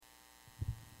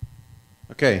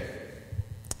Okay.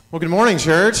 Well, good morning,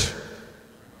 church.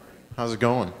 How's it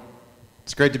going?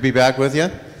 It's great to be back with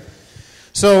you.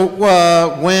 So,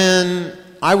 when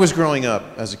I was growing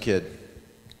up as a kid,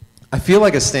 I feel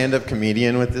like a stand-up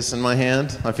comedian with this in my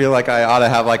hand. I feel like I ought to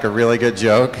have like a really good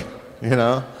joke,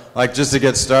 like just to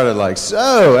get started, like,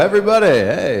 so, everybody,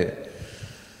 hey.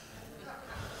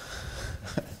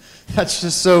 That's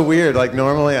just so weird. Like,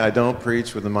 normally I don't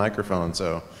preach with a microphone,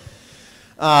 so.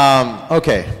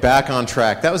 Okay, back on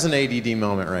track. That was an ADD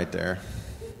moment right there.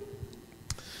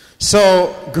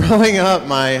 So, growing up,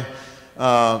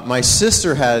 my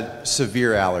sister had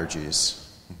severe allergies.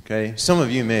 Okay, some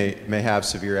of you may have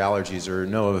severe allergies or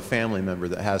know of a family member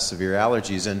that has severe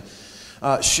allergies. And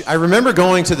I remember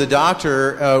going to the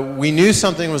doctor. We knew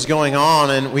something was going on,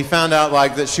 and we found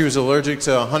out that she was allergic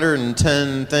to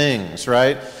 110 things.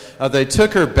 Right? They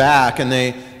took her back, and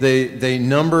they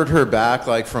numbered her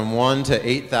back from 1 to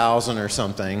 8,000 or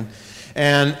something,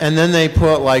 and then they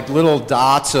put little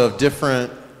dots of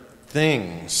different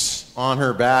things on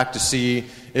her back to see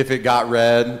if it got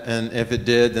red, and if it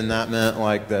did, then that meant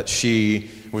that she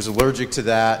was allergic to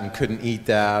that and couldn't eat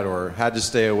that or had to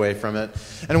stay away from it.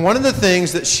 And one of the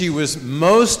things that she was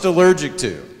most allergic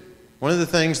to, one of the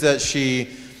things that she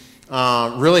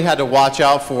really had to watch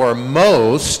out for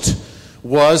most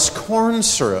was corn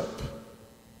syrup.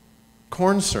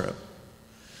 Corn syrup.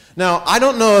 Now, I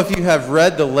don't know if you have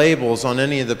read the labels on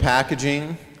any of the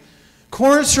packaging.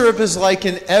 Corn syrup is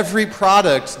in every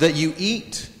product that you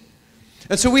eat.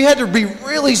 And so we had to be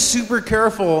really super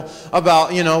careful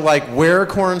about, where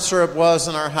corn syrup was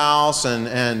in our house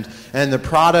and the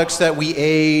products that we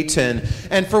ate.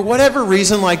 And for whatever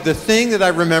reason, the thing that I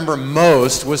remember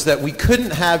most was that we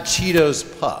couldn't have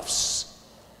Cheetos Puffs.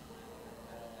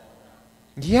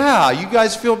 Yeah, you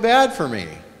guys feel bad for me.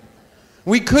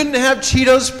 We couldn't have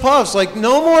Cheetos Puffs.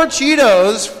 No more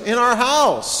Cheetos in our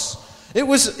house. It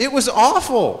was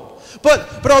awful.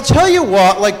 But I'll tell you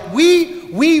what,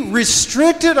 we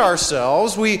restricted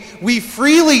ourselves. We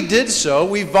freely did so.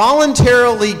 We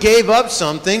voluntarily gave up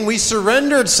something. We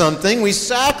surrendered something. We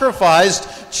sacrificed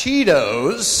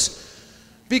Cheetos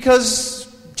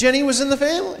because Jenny was in the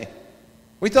family.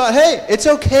 We thought, hey, it's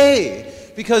okay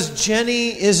because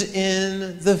Jenny is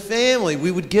in the family.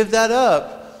 We would give that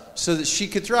up so that she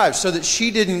could thrive, so that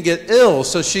she didn't get ill,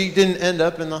 so she didn't end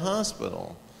up in the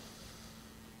hospital.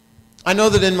 I know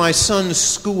that in my son's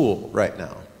school right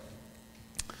now,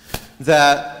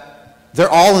 that they're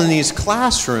all in these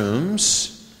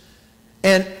classrooms,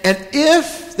 and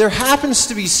if there happens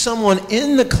to be someone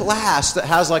in the class that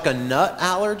has a nut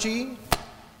allergy,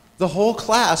 the whole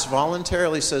class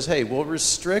voluntarily says, hey, we'll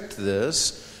restrict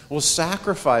this, we'll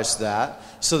sacrifice that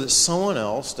so that someone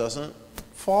else doesn't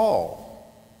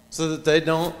fall, so that they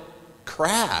don't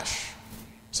crash,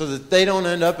 so that they don't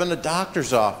end up in a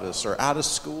doctor's office or out of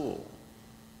school.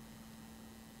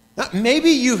 Now, maybe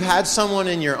you've had someone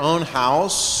in your own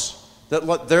house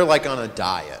that they're on a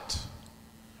diet.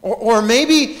 Or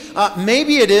maybe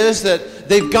it is that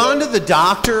they've gone to the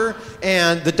doctor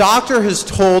and the doctor has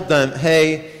told them,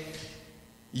 hey,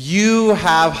 you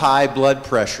have high blood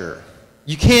pressure.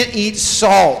 You can't eat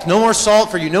salt. No more salt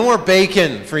for you. No more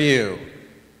bacon for you.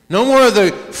 No more of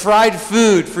the fried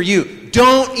food for you.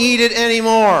 Don't eat it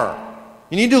anymore.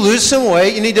 You need to lose some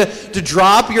weight. You need to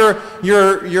drop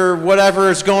your whatever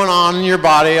is going on in your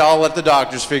body. I'll let the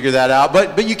doctors figure that out.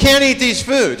 But you can't eat these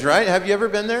foods, right? Have you ever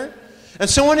been there? And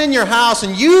someone in your house,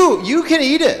 and you can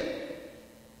eat it.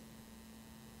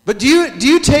 But do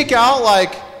you take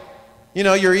out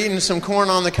you're eating some corn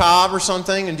on the cob or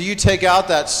something, and do you take out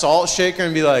that salt shaker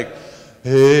and be like,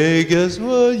 hey, guess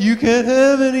what? You can't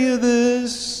have any of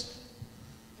this.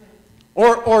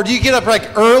 Or do you get up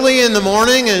early in the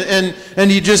morning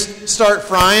and you just start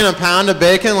frying a pound of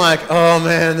bacon oh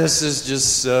man, this is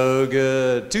just so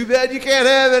good. Too bad you can't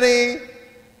have any.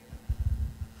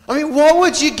 I mean, what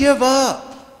would you give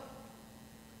up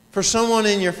for someone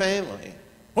in your family?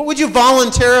 What would you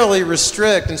voluntarily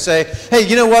restrict and say, hey,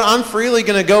 you know what, I'm freely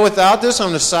going to go without this. I'm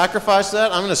going to sacrifice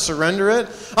that. I'm going to surrender it.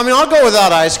 I mean, I'll go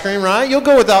without ice cream, right? You'll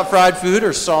go without fried food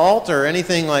or salt or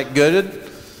anything good.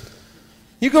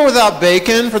 You go without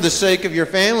bacon for the sake of your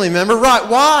family member, right?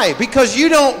 Why? Because you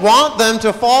don't want them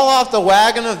to fall off the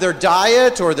wagon of their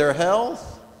diet or their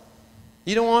health.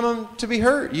 You don't want them to be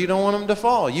hurt. You don't want them to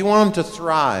fall. You want them to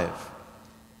thrive.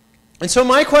 And so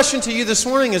my question to you this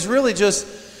morning is really just,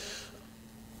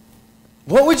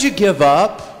 what would you give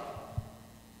up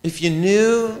if you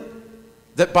knew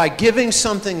that by giving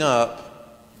something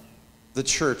up, the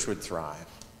church would thrive?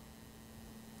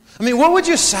 I mean, what would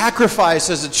you sacrifice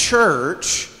as a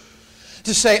church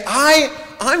to say, I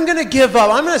I'm going to give up,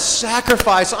 I'm going to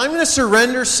sacrifice, I'm going to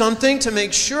surrender something to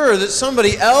make sure that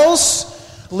somebody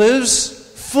else lives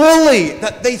fully,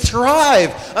 that they thrive,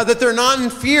 that they're not in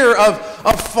fear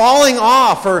of falling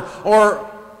off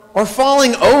or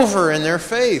falling over in their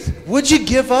faith. Would you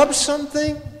give up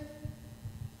something?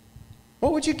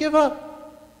 What would you give up?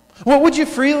 What would you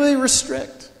freely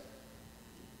restrict?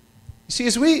 You see,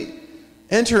 as we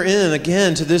enter in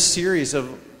again to this series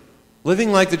of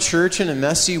living like the church in a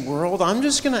messy world, I'm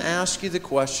just going to ask you the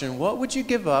question, what would you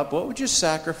give up? What would you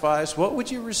sacrifice? What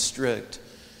would you restrict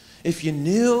if you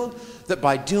knew that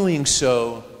by doing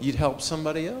so, you'd help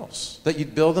somebody else, that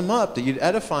you'd build them up, that you'd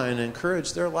edify and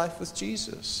encourage their life with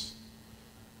Jesus?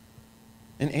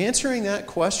 And answering that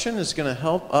question is going to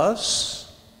help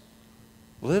us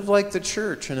live like the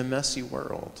church in a messy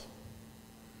world.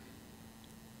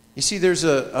 You see, there's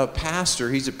a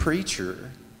pastor, he's a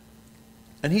preacher,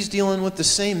 and he's dealing with the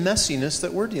same messiness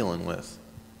that we're dealing with.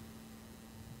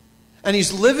 And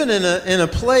he's living in a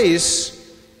place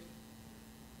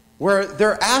where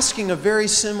they're asking a very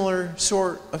similar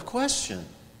sort of question.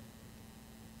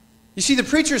 You see, the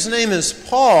preacher's name is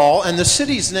Paul, and the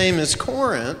city's name is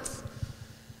Corinth.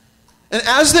 And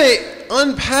as they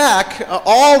unpack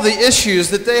all the issues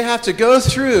that they have to go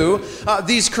through,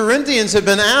 these Corinthians have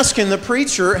been asking the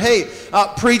preacher, hey,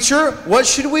 preacher, what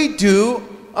should we do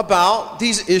about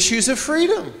these issues of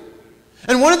freedom?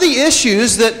 And one of the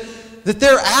issues that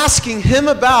they're asking him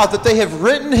about, that they have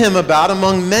written him about,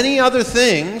 among many other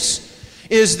things,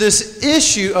 is this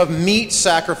issue of meat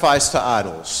sacrificed to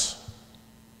idols.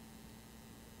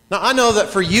 Now, I know that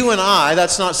for you and I,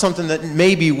 that's not something that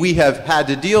maybe we have had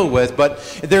to deal with, but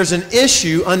there's an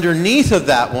issue underneath of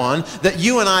that one that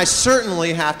you and I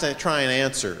certainly have to try and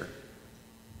answer.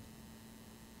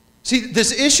 See,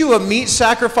 this issue of meat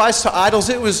sacrificed to idols,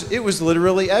 it was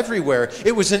literally everywhere.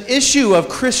 It was an issue of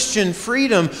Christian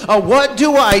freedom. What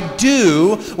do I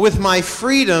do with my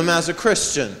freedom as a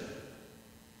Christian?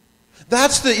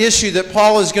 That's the issue that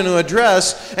Paul is going to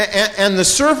address, and the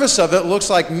surface of it looks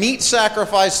like meat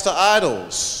sacrificed to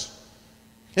idols.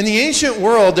 In the ancient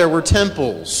world, there were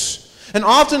temples. And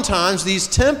oftentimes, these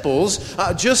temples,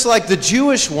 just like the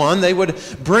Jewish one, they would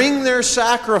bring their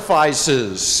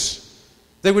sacrifices.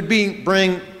 They would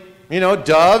bring,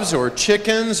 doves or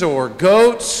chickens or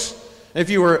goats. If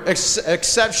you were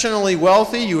exceptionally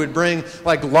wealthy, you would bring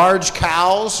like large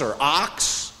cows or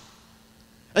ox.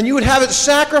 And you would have it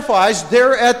sacrificed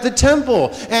there at the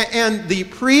temple. And the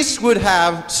priests would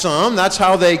have some. That's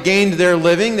how they gained their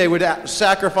living. They would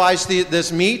sacrifice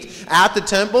this meat at the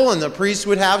temple, and the priests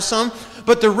would have some.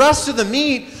 But the rest of the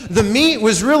meat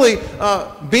was really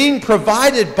being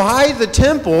provided by the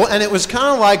temple, and it was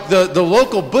kind of like the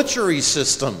local butchery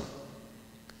system.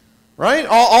 Right?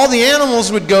 All the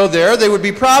animals would go there, they would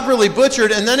be properly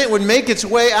butchered, and then it would make its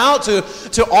way out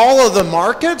to all of the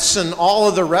markets and all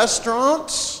of the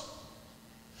restaurants.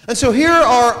 And so here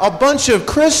are a bunch of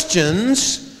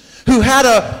Christians who had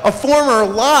a former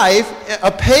life,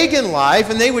 a pagan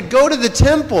life, and they would go to the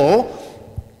temple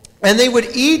and they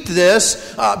would eat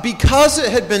this because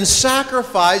it had been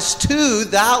sacrificed to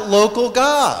that local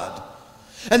god.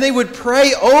 And they would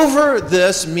pray over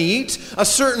this meat a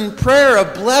certain prayer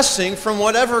of blessing from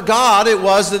whatever god it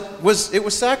was it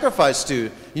was sacrificed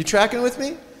to. You tracking with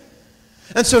me?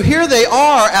 And so here they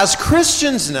are as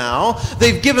Christians now.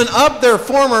 They've given up their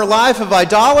former life of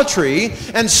idolatry,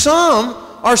 and some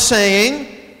are saying,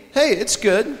 hey, it's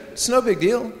good. It's no big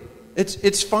deal.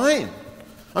 It's fine.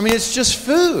 I mean, it's just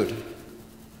food.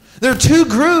 There are two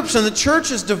groups, and the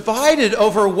church is divided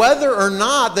over whether or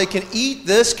not they can eat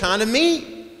this kind of meat.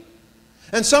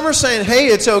 And some are saying, hey,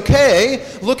 it's okay.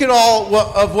 Look at all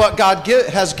of what God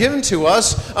has given to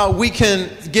us. We can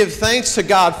give thanks to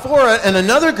God for it. And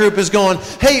another group is going,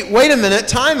 hey, wait a minute,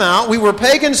 time out. We were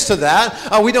pagans to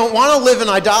that. We don't want to live in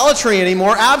idolatry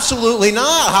anymore. Absolutely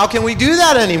not. How can we do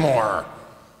that anymore?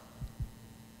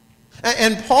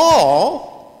 And Paul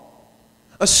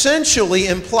essentially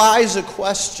implies a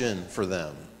question for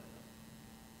them.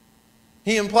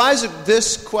 He implies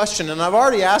this question, and I've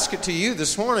already asked it to you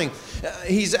this morning.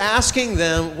 He's asking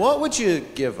them, what would you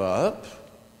give up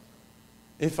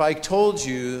if I told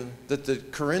you that the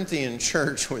Corinthian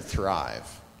church would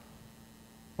thrive?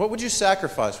 What would you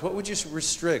sacrifice? What would you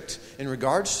restrict in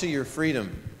regards to your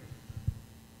freedom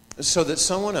so that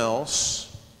someone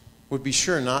else would be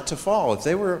sure not to fall? If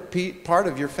they were part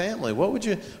of your family, what would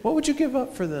you give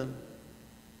up for them?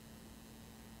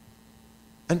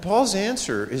 And Paul's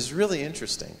answer is really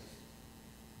interesting.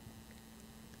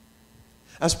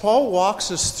 As Paul walks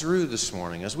us through this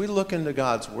morning, as we look into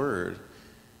God's Word,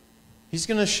 he's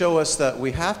going to show us that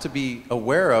we have to be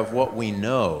aware of what we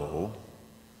know,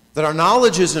 That our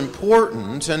knowledge is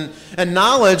important, and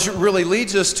knowledge really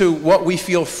leads us to what we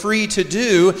feel free to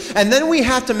do, and then we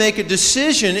have to make a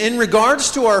decision in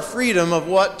regards to our freedom of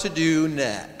what to do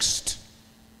next.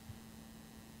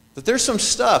 That there's some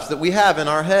stuff that we have in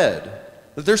our head,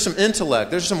 that there's some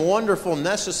intellect, there's some wonderful,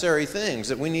 necessary things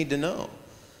that we need to know.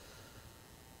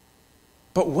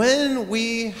 But when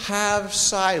we have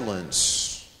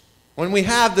silence, when we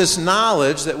have this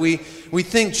knowledge that we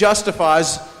think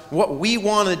justifies what we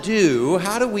want to do,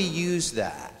 how do we use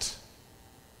that?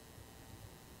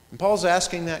 And Paul's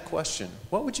asking that question.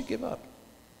 What would you give up?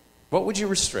 What would you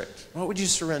restrict? What would you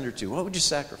surrender to? What would you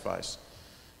sacrifice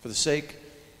for the sake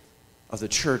of the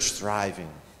church thriving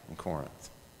in Corinth?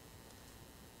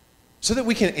 So that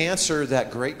we can answer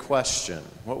that great question,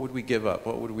 what would we give up?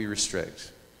 What would we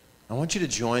restrict? I want you to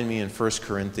join me in 1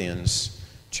 Corinthians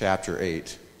chapter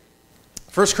 8.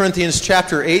 1 Corinthians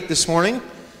chapter 8 this morning.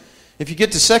 If you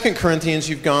get to 2 Corinthians,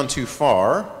 you've gone too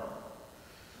far.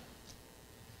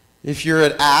 If you're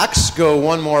at Acts, go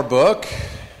one more book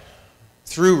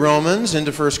through Romans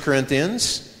into 1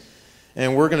 Corinthians.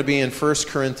 And we're going to be in 1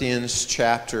 Corinthians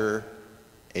chapter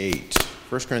 8.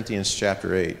 1 Corinthians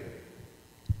chapter 8.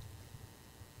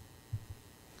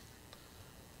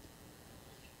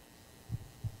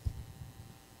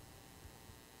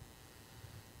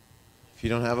 If you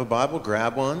don't have a Bible,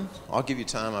 grab one. I'll give you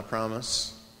time, I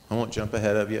promise. I won't jump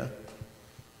ahead of you.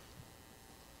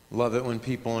 Love it when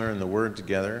people are in the Word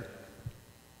together.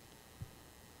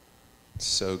 It's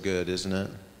so good, isn't it?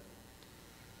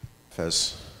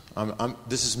 Because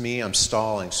this is me, I'm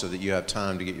stalling so that you have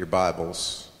time to get your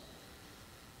Bibles.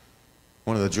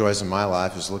 One of the joys of my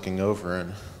life is looking over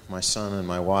and my son and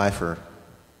my wife are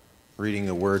reading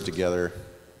the Word together.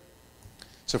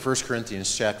 So 1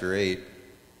 Corinthians chapter 8.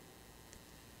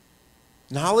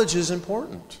 Knowledge is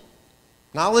important.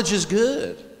 Knowledge is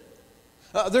good.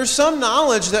 There's some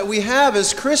knowledge that we have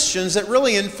as Christians that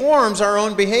really informs our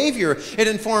own behavior. It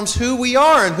informs who we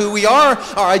are, and who we are,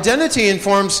 our identity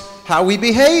informs how we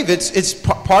behave. It's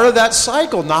part of that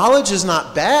cycle. Knowledge is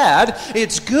not bad,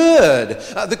 it's good.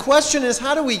 The question is,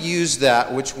 how do we use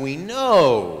that which we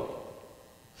know?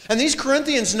 And these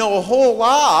Corinthians know a whole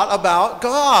lot about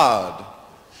God.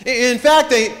 In fact,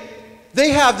 they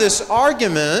have this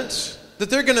argument that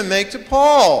they're going to make to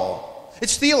Paul.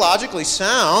 It's theologically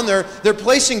sound. They're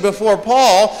placing before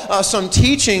Paul some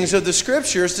teachings of the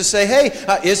Scriptures to say, hey,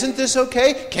 isn't this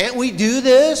okay? Can't we do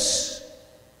this?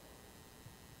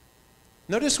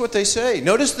 Notice what they say.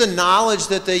 Notice the knowledge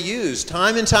that they use.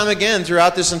 Time and time again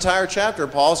throughout this entire chapter,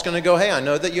 Paul's going to go, hey, I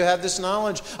know that you have this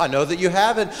knowledge. I know that you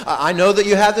have it. I know that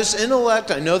you have this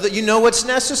intellect. I know that you know what's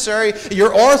necessary.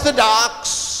 You're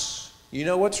orthodox. You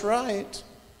know what's right.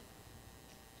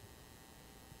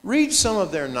 Read some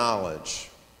of their knowledge.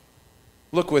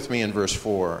 Look with me in verse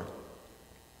 4.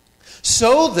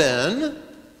 So then,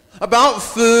 about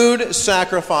food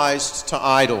sacrificed to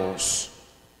idols.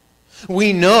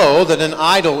 We know that an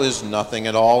idol is nothing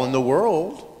at all in the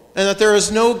world, and that there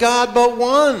is no God but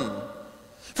one.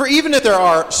 For even if there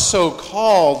are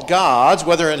so-called gods,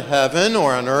 whether in heaven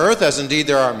or on earth, as indeed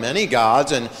there are many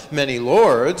gods and many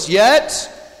lords, yet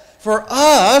for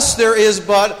us there is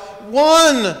but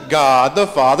one God, the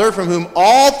Father, from whom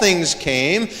all things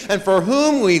came, and for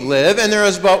whom we live, and there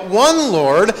is but one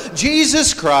Lord,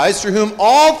 Jesus Christ, through whom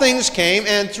all things came,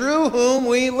 and through whom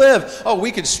we live. Oh,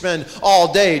 we could spend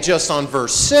all day just on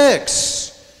verse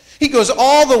 6. He goes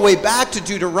all the way back to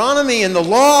Deuteronomy and the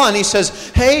law, and he says,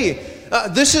 hey,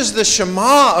 this is the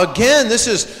Shema again. This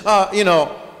is,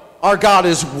 our God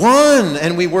is one,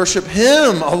 and we worship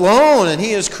Him alone, and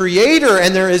He is Creator,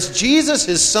 and there is Jesus,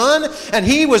 His Son, and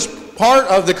He was part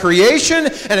of the creation,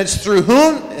 and it's through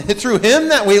Him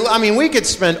that we could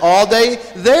spend all day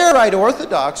there, right?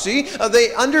 Orthodoxy.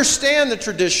 They understand the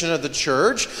tradition of the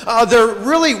church. They're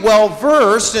really well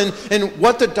versed in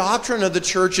what the doctrine of the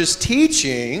church is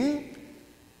teaching,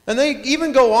 and they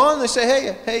even go on. They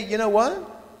say, hey, you know what?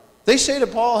 They say to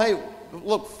Paul, hey,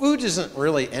 look, food isn't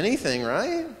really anything,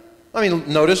 right?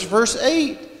 Notice verse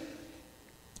 8.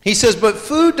 He says, but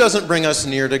food doesn't bring us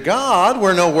near to God.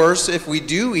 We're no worse if we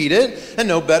do eat it, and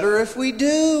no better if we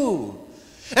do.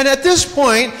 And at this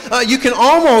point, you can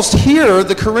almost hear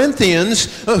the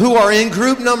Corinthians who are in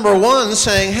group number 1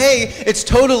 saying, hey, it's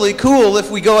totally cool if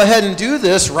we go ahead and do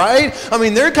this, right?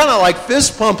 They're kind of like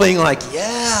fist pumping, like,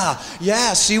 yeah,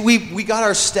 see, we got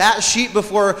our stat sheet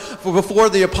before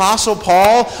the Apostle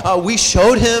Paul. We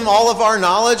showed him all of our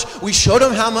knowledge. We showed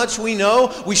him how much we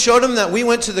know. We showed him that we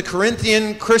went to the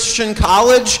Corinthian Christian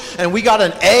College and we got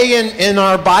an A in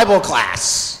our Bible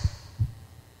class.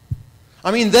 I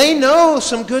mean, they know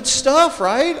some good stuff,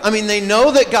 right? I mean, they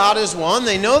know that God is one.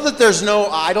 They know that there's no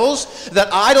idols,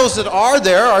 that idols that are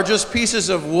there are just pieces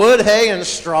of wood, hay, and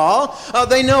straw.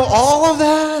 They know all of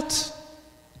that.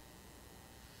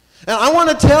 And I want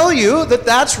to tell you that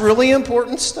that's really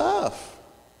important stuff.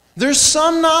 There's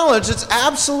some knowledge that's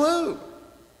absolute.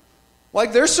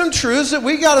 Like, there's some truths that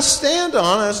we got to stand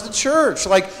on as the church.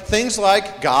 Like, things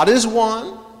like God is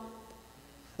one.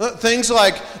 Things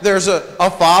like there's a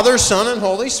Father, Son, and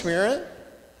Holy Spirit.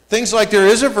 Things like there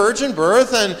is a virgin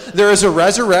birth and there is a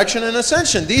resurrection and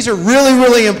ascension. These are really,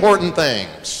 really important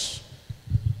things.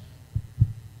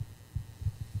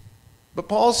 But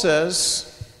Paul says,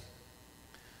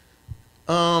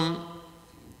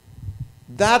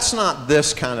 that's not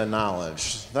this kind of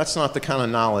knowledge. That's not the kind of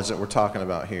knowledge that we're talking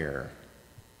about here.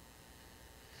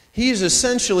 He's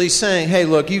essentially saying, hey,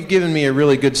 look, you've given me a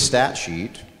really good stat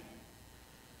sheet.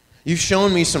 You've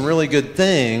shown me some really good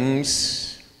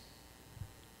things,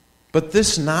 but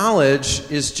this knowledge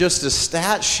is just a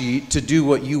stat sheet to do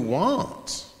what you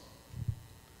want.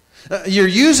 You're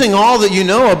using all that you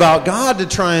know about God to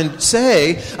try and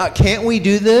say, can't we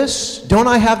do this? Don't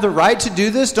I have the right to do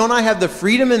this? Don't I have the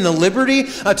freedom and the liberty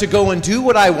to go and do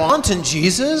what I want in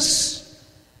Jesus?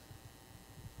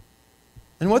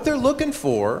 And what they're looking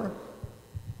for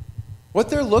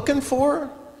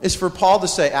is for Paul to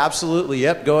say, absolutely,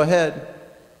 yep, go ahead.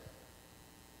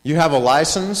 You have a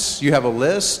license, you have a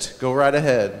list, go right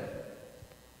ahead.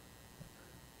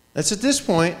 It's at this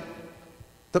point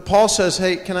that Paul says,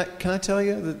 hey, can I tell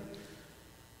you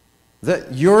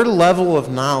that your level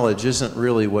of knowledge isn't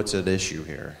really what's at issue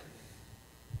here.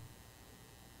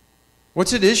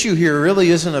 What's at issue here really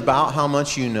isn't about how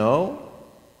much you know.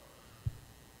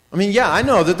 I mean, yeah, I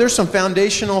know that there's some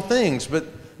foundational things, but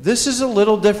this is a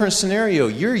little different scenario.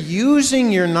 You're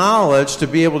using your knowledge to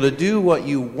be able to do what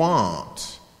you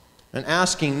want and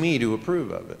asking me to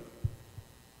approve of it.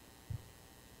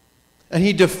 And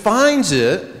he defines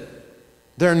it,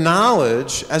 their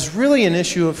knowledge, as really an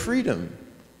issue of freedom.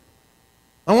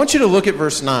 I want you to look at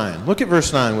verse 9. Look at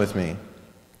verse 9 with me.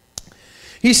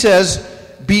 He says,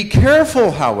 be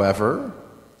careful, however,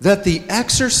 that the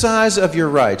exercise of your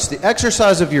rights, the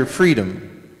exercise of your freedom,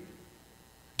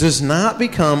 does not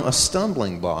become a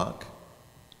stumbling block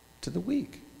to the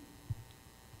weak.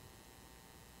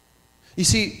 You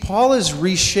see, Paul is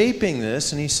reshaping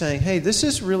this, and he's saying, hey, this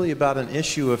is really about an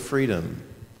issue of freedom.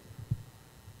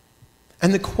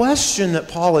 And the question that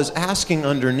Paul is asking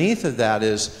underneath of that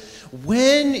is,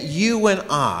 when you and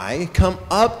I come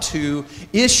up to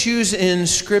issues in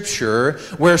Scripture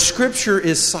where Scripture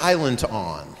is silent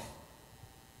on,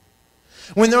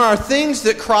 when there are things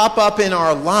that crop up in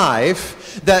our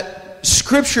life that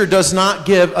Scripture does not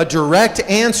give a direct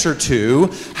answer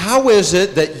to, how is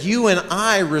it that you and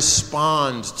I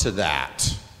respond to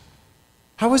that?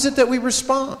 How is it that we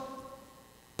respond?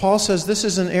 Paul says this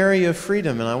is an area of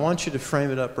freedom, and I want you to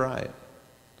frame it up right.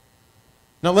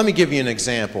 Now, let me give you an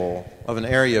example of an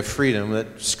area of freedom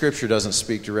that Scripture doesn't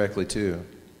speak directly to.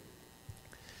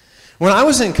 When I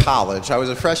was in college, I was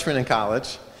a freshman in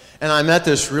college, and I met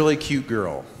this really cute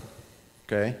girl,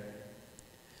 okay?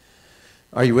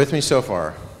 Are you with me so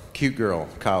far? Cute girl,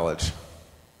 college.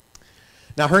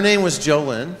 Now, her name was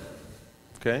Jolynn,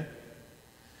 okay?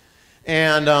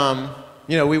 And,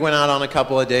 we went out on a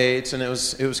couple of dates, and it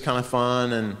was kind of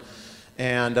fun,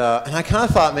 and I kind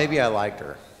of thought maybe I liked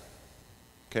her,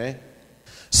 okay?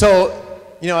 So,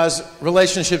 as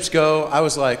relationships go, I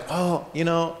was like, I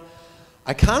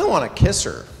kind of want to kiss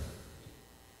her.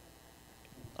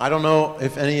 I don't know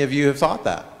if any of you have thought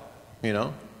that,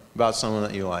 about someone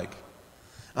that you like.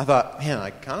 I thought, man, I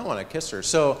kind of want to kiss her.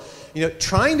 So,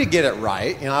 trying to get it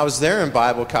right, I was there in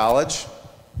Bible college,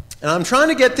 and I'm trying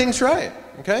to get things right,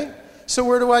 okay? So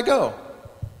where do I go?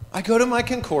 I go to my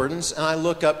concordance, and I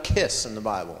look up kiss in the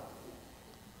Bible.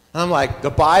 And I'm like, the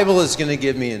Bible is going to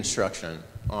give me instruction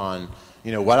on,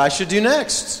 what I should do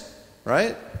next,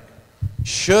 right?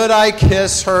 Should I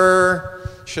kiss her?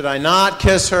 Should I not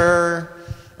kiss her?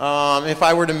 If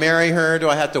I were to marry her, do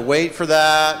I have to wait for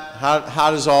that?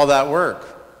 How does all that work?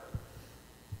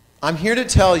 I'm here to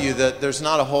tell you that there's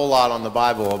not a whole lot on the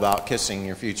Bible about kissing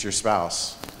your future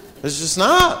spouse. There's just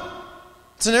not.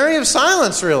 It's an area of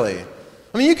silence, really.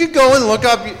 I mean, you could go and look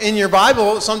up in your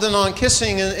Bible something on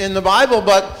kissing in the Bible,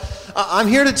 but I'm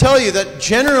here to tell you that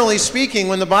generally speaking,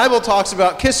 when the Bible talks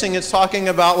about kissing, it's talking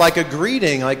about like a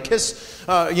greeting, like kiss,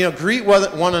 greet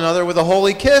one another with a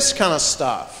holy kiss kind of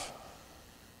stuff.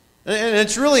 And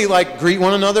it's really like greet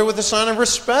one another with a sign of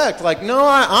respect. Like, no,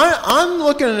 I'm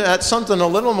looking at something a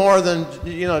little more than,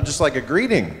 just like a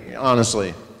greeting,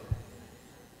 honestly.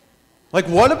 Like,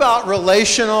 what about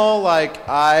relational, like,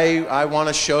 I want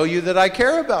to show you that I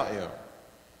care about you?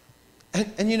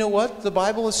 And you know what? The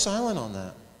Bible is silent on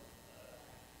that.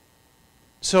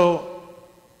 So,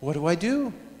 what do I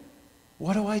do?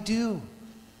 What do I do?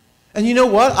 And you know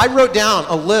what? I wrote down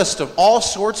a list of all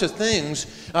sorts of things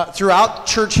throughout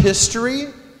church history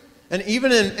and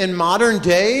even in modern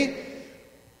day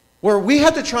where we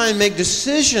have to try and make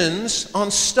decisions on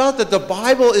stuff that the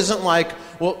Bible isn't like,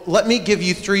 well, let me give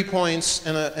you 3 points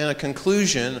and a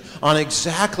conclusion on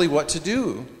exactly what to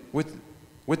do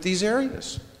with these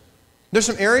areas. There's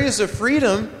some areas of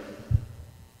freedom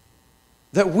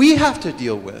that we have to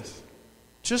deal with.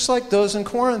 Just like those in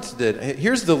Corinth did.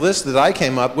 Here's the list that I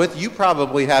came up with. You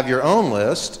probably have your own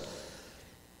list.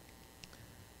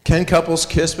 Can couples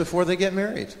kiss before they get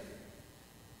married?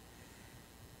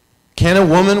 Can a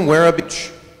woman wear a beach?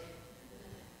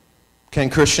 Can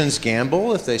Christians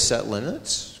gamble if they set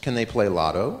limits? Can they play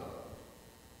lotto?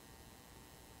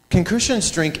 Can Christians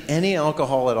drink any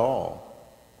alcohol at all,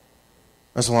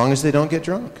 as long as they don't get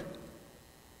drunk?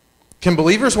 Can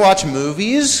believers watch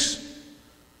movies?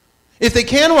 If they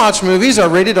can watch movies, are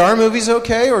rated R movies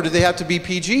okay, or do they have to be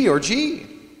PG or G?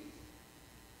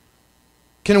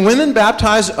 Can women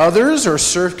baptize others or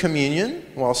serve communion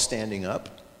while standing up?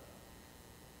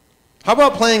 How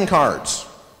about playing cards?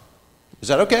 Is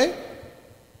that okay?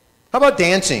 How about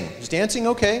dancing? Is dancing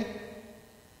okay?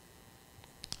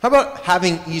 How about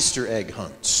having Easter egg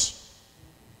hunts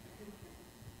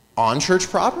on church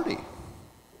property?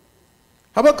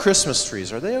 How about Christmas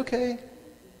trees? Are they okay?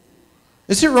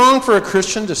 Is it wrong for a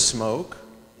Christian to smoke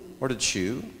or to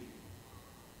chew?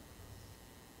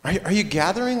 Are you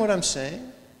gathering what I'm saying?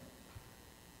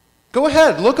 Go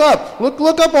ahead, look up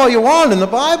all you want in the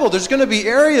Bible. There's going to be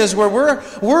areas where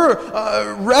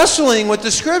we're wrestling with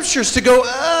the Scriptures to go,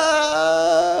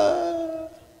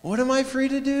 what am I free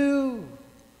to do?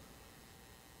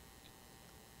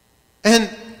 And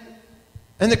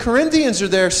the Corinthians are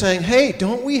there saying, hey,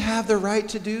 don't we have the right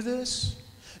to do this?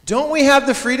 Don't we have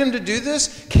the freedom to do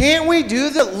this? Can't we do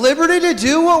the liberty to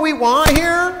do what we want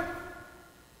here?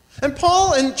 And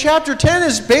Paul in chapter 10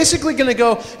 is basically going to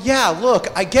go, yeah, look,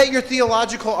 I get your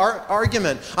theological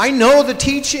argument. I know the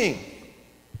teaching.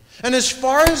 And as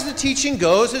far as the teaching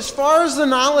goes, as far as the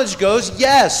knowledge goes,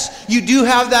 yes, you do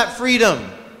have that freedom.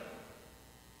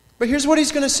 But here's what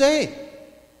he's going to say.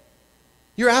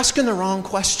 You're asking the wrong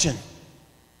question.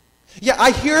 Yeah,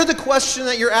 I hear the question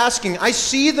that you're asking. I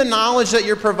see the knowledge that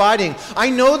you're providing. I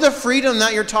know the freedom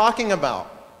that you're talking about.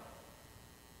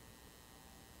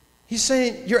 He's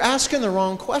saying, you're asking the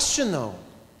wrong question, though.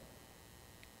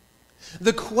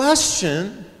 The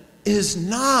question is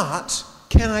not,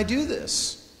 can I do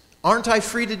this? Aren't I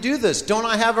free to do this? Don't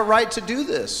I have a right to do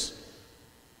this?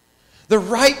 The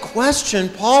right question,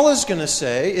 Paul is going to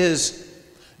say, is,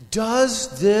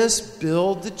 does this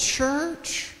build the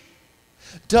church?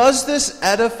 Does this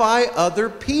edify other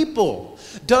people?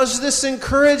 Does this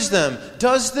encourage them?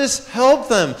 Does this help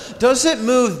them? Does it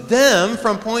move them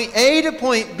from point A to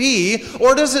point B?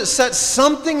 Or does it set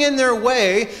something in their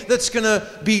way that's going to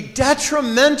be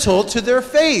detrimental to their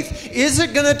faith? Is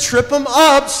it going to trip them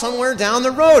up somewhere down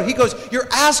the road? He goes, you're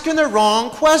asking the wrong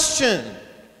question.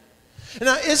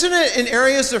 Now, isn't it in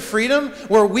areas of freedom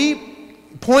where we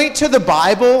point to the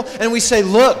Bible and we say,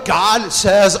 look, God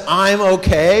says I'm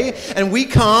okay, and we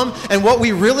come and what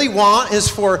we really want is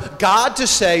for God to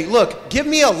say, look, give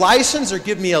me a license or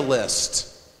give me a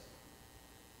list.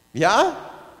 Yeah?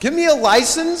 Give me a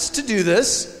license to do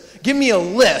this. Give me a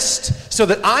list so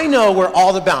that I know where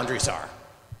all the boundaries are.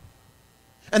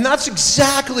 And that's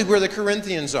exactly where the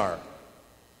Corinthians are.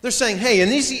 They're saying, hey, in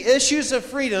these issues of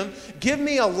freedom, give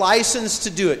me a license to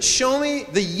do it. Show me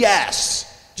the yes.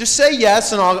 Just say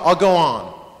yes and I'll go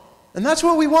on. And that's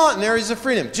what we want in areas of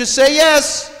freedom. Just say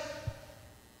yes.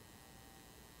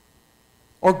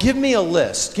 Or give me a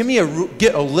list. Give me a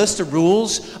list of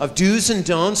rules, of do's and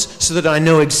don'ts, so that I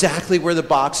know exactly where the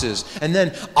box is. And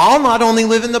then I'll not only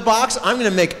live in the box, I'm going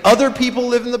to make other people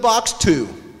live in the box too.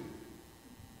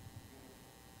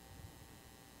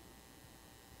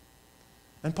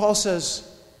 And Paul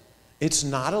says, it's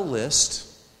not a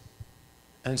list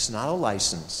and it's not a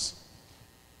license.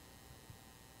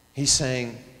 He's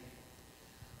saying,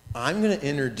 I'm going to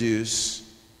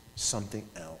introduce something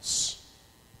else.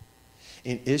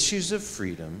 In issues of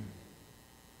freedom,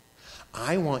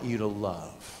 I want you to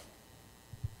love.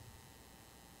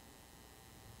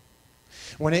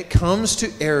 When it comes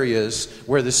to areas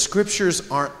where the Scriptures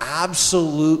aren't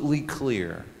absolutely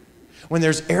clear, when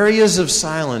there's areas of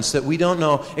silence that we don't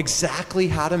know exactly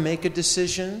how to make a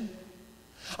decision,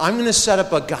 I'm going to set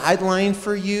up a guideline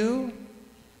for you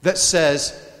that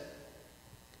says,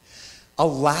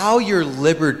 allow your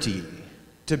liberty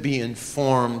to be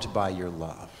informed by your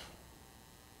love,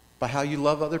 by how you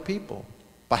love other people,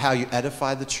 by how you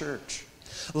edify the church.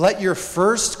 Let your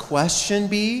first question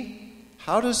be,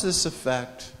 how does this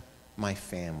affect my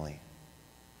family?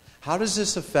 How does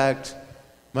this affect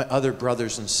my other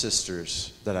brothers and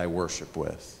sisters that I worship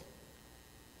with?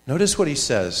 Notice what he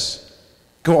says.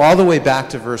 Go all the way back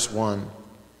to verse 1.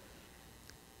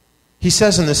 He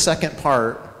says in the second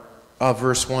part of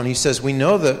verse 1, he says, we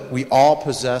know that we all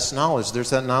possess knowledge. There's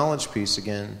that knowledge piece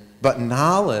again. But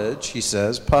knowledge, he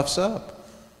says, puffs up,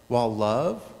 while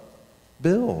love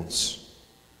builds.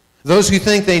 Those who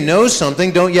think they know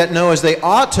something don't yet know as they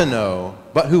ought to know,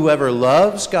 but whoever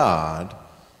loves God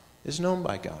is known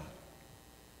by God.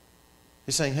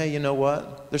 He's saying, hey, you know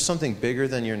what? There's something bigger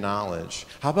than your knowledge.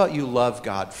 How about you love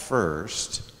God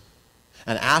first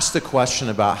and ask the question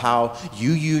about how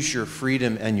you use your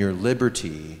freedom and your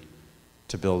liberty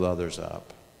to build others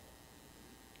up,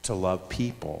 to love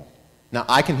people. Now,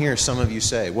 I can hear some of you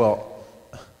say, well,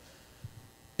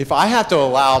 if I have to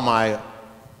allow my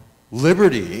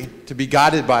liberty to be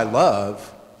guided by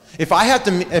love, if I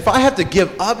have to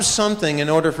give up something in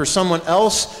order for someone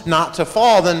else not to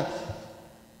fall, then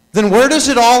where does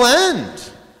it all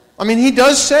end? I mean, he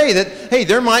does say that, hey,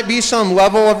 there might be some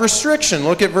level of restriction.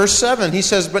 Look at verse 7. He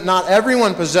says, but not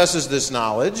everyone possesses this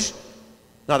knowledge.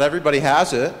 Not everybody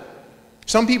has it.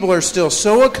 Some people are still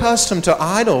so accustomed to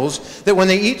idols that when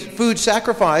they eat food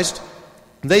sacrificed,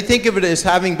 they think of it as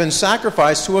having been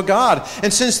sacrificed to a god.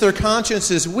 And since their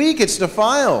conscience is weak, it's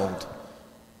defiled.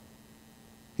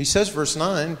 He says, verse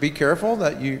 9, be careful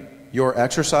that your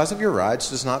exercise of your rights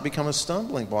does not become a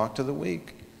stumbling block to the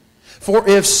weak. For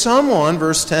if someone,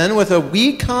 verse 10, with a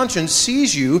weak conscience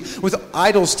sees you with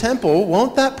idol's temple,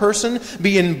 won't that person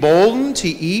be emboldened to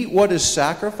eat what is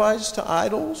sacrificed to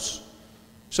idols?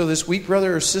 So this weak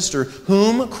brother or sister,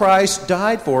 whom Christ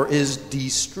died for, is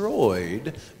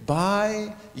destroyed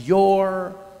by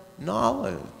your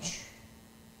knowledge.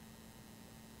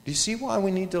 Do you see why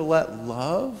we need to let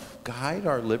love guide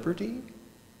our liberty?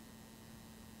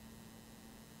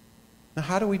 Now,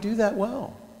 how do we do that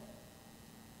well?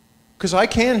 Because I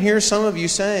can hear some of you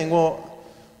saying, well,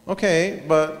 okay,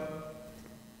 but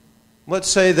let's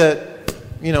say that,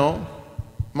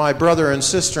 my brother and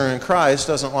sister in Christ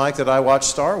doesn't like that I watch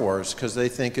Star Wars because they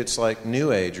think it's like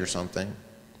New Age or something.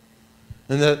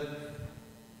 And that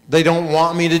they don't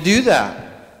want me to do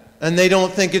that. And they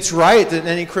don't think it's right that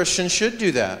any Christian should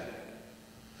do that.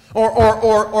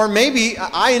 Or maybe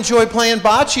I enjoy playing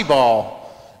bocce ball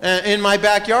in my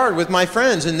backyard with my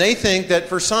friends, and they think that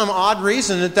for some odd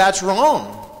reason that's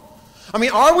wrong. I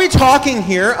mean, are we talking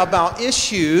here about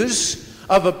issues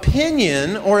of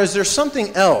opinion, or is there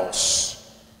something else?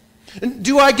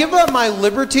 Do I give up my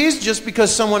liberties just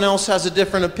because someone else has a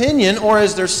different opinion, or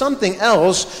is there something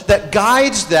else that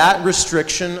guides that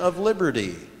restriction of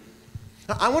liberty?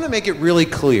 I want to make it really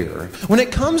clear. When it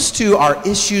comes to our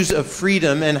issues of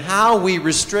freedom and how we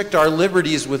restrict our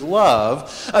liberties with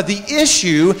love, the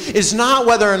issue is not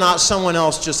whether or not someone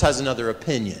else just has another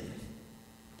opinion.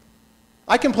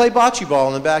 I can play bocce ball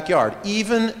in the backyard,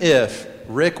 even if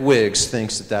Rick Wiggs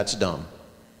thinks that that's dumb.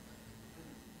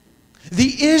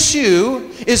 The issue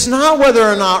is not whether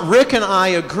or not Rick and I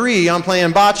agree on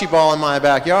playing bocce ball in my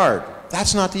backyard.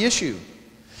 That's not the issue.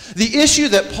 The issue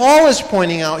that Paul is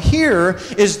pointing out here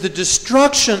is the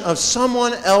destruction of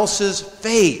someone else's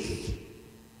faith.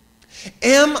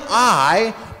 Am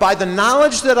I, by the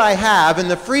knowledge that I have and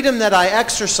the freedom that I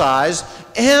exercise,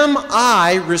 am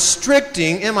I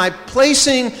restricting, am I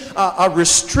placing a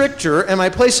restrictor, am I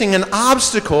placing an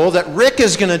obstacle that Rick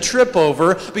is going to trip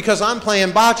over because I'm playing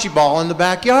bocce ball in the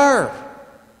backyard?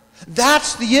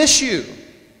 That's the issue.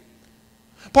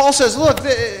 Paul says, look,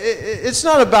 it's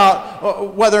not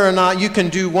about whether or not you can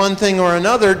do one thing or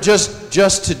another just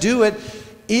to do it.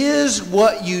 Is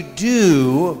what you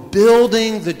do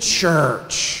building the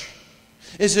church?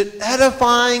 Is it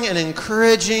edifying and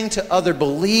encouraging to other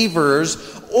believers?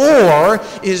 Or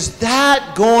is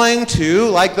that going to,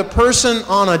 like the person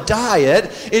on a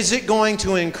diet, is it going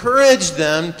to encourage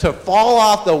them to fall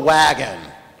off the wagon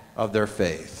of their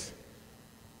faith?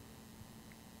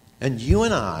 And you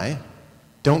and I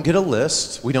don't get a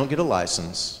list. We don't get a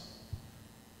license.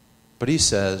 But he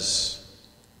says,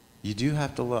 you do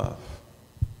have to love.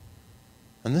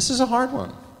 And this is a hard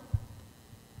one.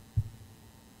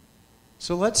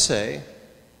 So let's say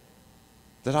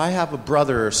that I have a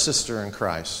brother or sister in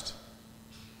Christ.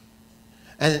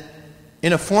 And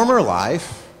in a former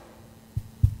life,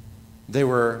 they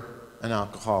were an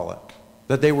alcoholic.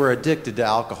 That they were addicted to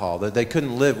alcohol. That they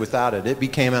couldn't live without it. It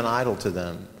became an idol to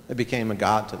them. It became a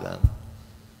god to them.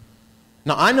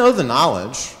 Now, I know the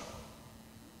knowledge.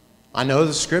 I know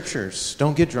the scriptures.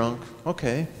 Don't get drunk.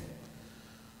 Okay.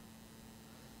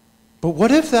 But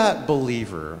what if that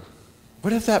believer,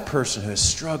 what if that person who has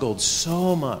struggled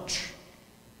so much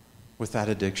with that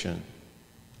addiction,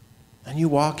 and you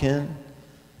walk in,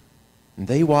 and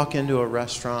they walk into a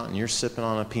restaurant, and you're sipping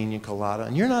on a pina colada,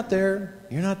 and you're not there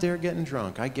getting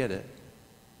drunk. I get it.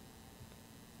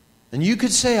 And you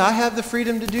could say, I have the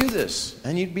freedom to do this,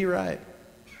 and you'd be right.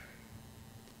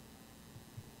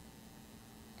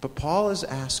 But Paul is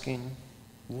asking,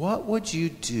 what would you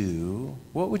do?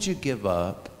 What would you give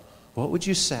up? What would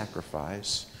you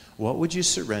sacrifice? What would you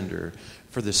surrender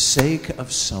for the sake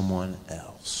of someone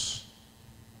else?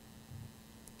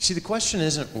 See, the question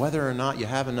isn't whether or not you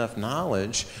have enough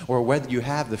knowledge or whether you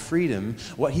have the freedom.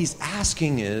 What he's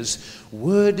asking is,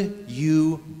 would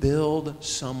you build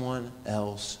someone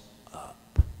else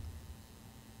up?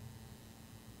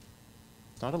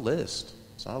 It's not a list.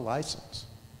 It's not a license.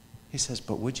 He says,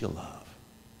 but would you love?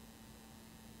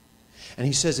 And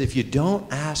he says, if you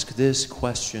don't ask this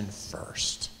question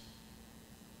first,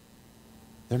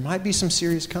 there might be some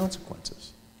serious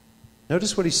consequences.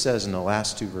 Notice what he says in the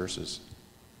last two verses.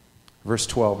 Verse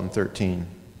 12 and 13.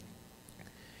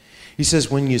 He says,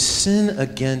 when you sin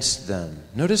against them.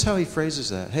 Notice how he phrases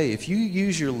that. Hey, if you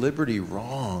use your liberty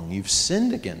wrong, you've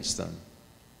sinned against them.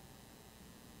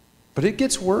 But it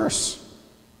gets worse.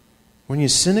 When you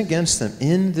sin against them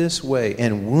in this way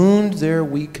and wound their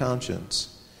weak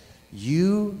conscience,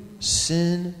 you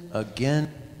sin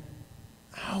again.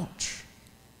 Ouch.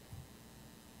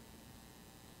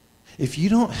 If you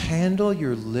don't handle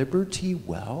your liberty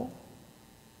well,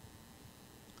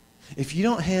 if you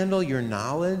don't handle your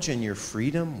knowledge and your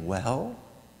freedom well,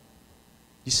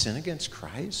 you sin against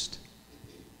Christ.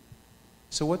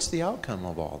 So what's the outcome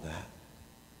of all that?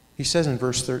 He says in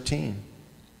verse 13,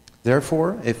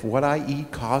 therefore, if what I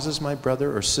eat causes my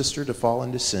brother or sister to fall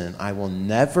into sin, I will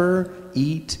never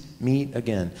eat meat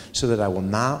again, so that I will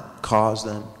not cause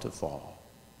them to fall.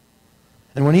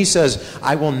 And when he says,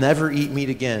 I will never eat meat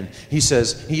again, he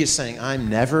is saying, I'm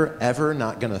never, ever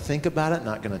not going to think about it,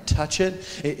 not going to touch it.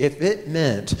 If it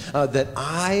meant that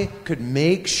I could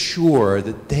make sure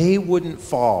that they wouldn't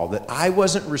fall, that I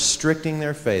wasn't restricting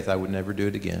their faith, I would never do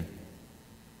it again.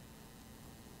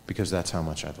 Because that's how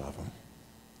much I love them.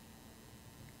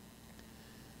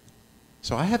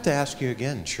 So I have to ask you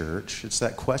again, church. It's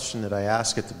that question that I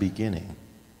asked at the beginning.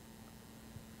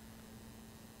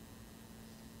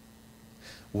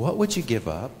 What would you give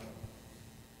up?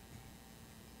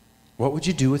 What would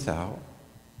you do without?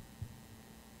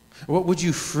 What would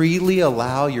you freely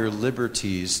allow your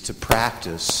liberties to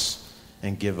practice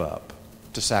and give up,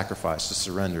 to sacrifice, to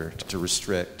surrender, to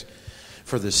restrict,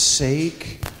 for the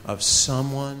sake of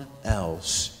someone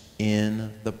else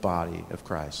in the body of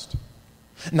Christ?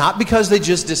 Not because they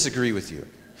just disagree with you.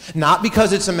 Not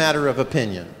because it's a matter of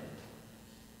opinion.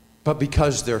 But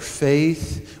because their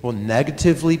faith will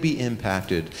negatively be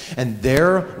impacted and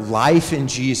their life in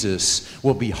Jesus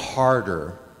will be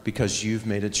harder because you've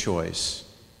made a choice.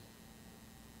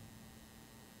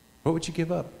 What would you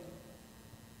give up?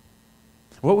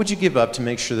 What would you give up to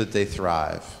make sure that they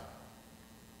thrive?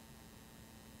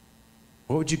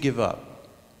 What would you give up?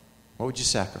 What would you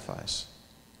sacrifice?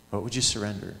 What would you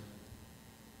surrender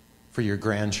for your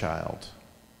grandchild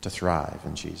to thrive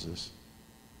in Jesus?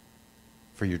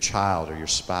 For your child or your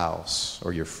spouse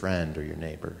or your friend or your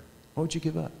neighbor? What would you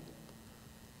give up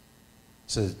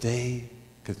so that they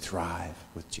could thrive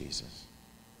with Jesus?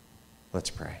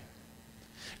 Let's pray.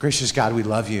 Gracious God, we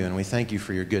love you and we thank you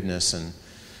for your goodness. And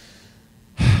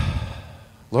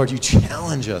Lord, you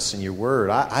challenge us in your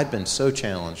word. I've been so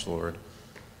challenged, Lord.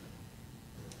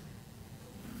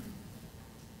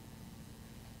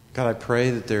 God, I pray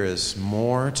that there is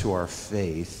more to our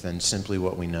faith than simply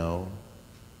what we know.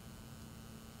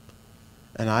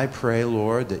 And I pray,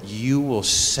 Lord, that you will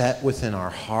set within our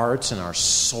hearts and our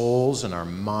souls and our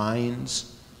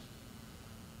minds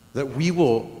that we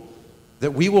will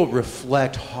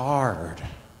reflect hard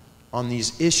on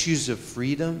these issues of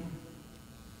freedom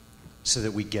so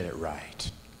that we get it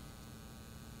right.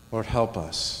 Lord, help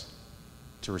us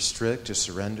to restrict, to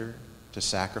surrender, to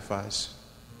sacrifice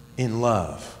in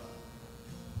love.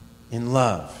 In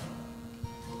love.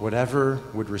 Whatever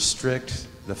would restrict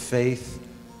the faith,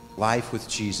 life with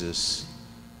Jesus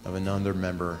of another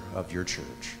member of your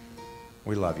church.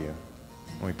 We love you.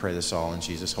 And we pray this all in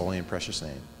Jesus' holy and precious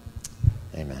name.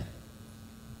 Amen.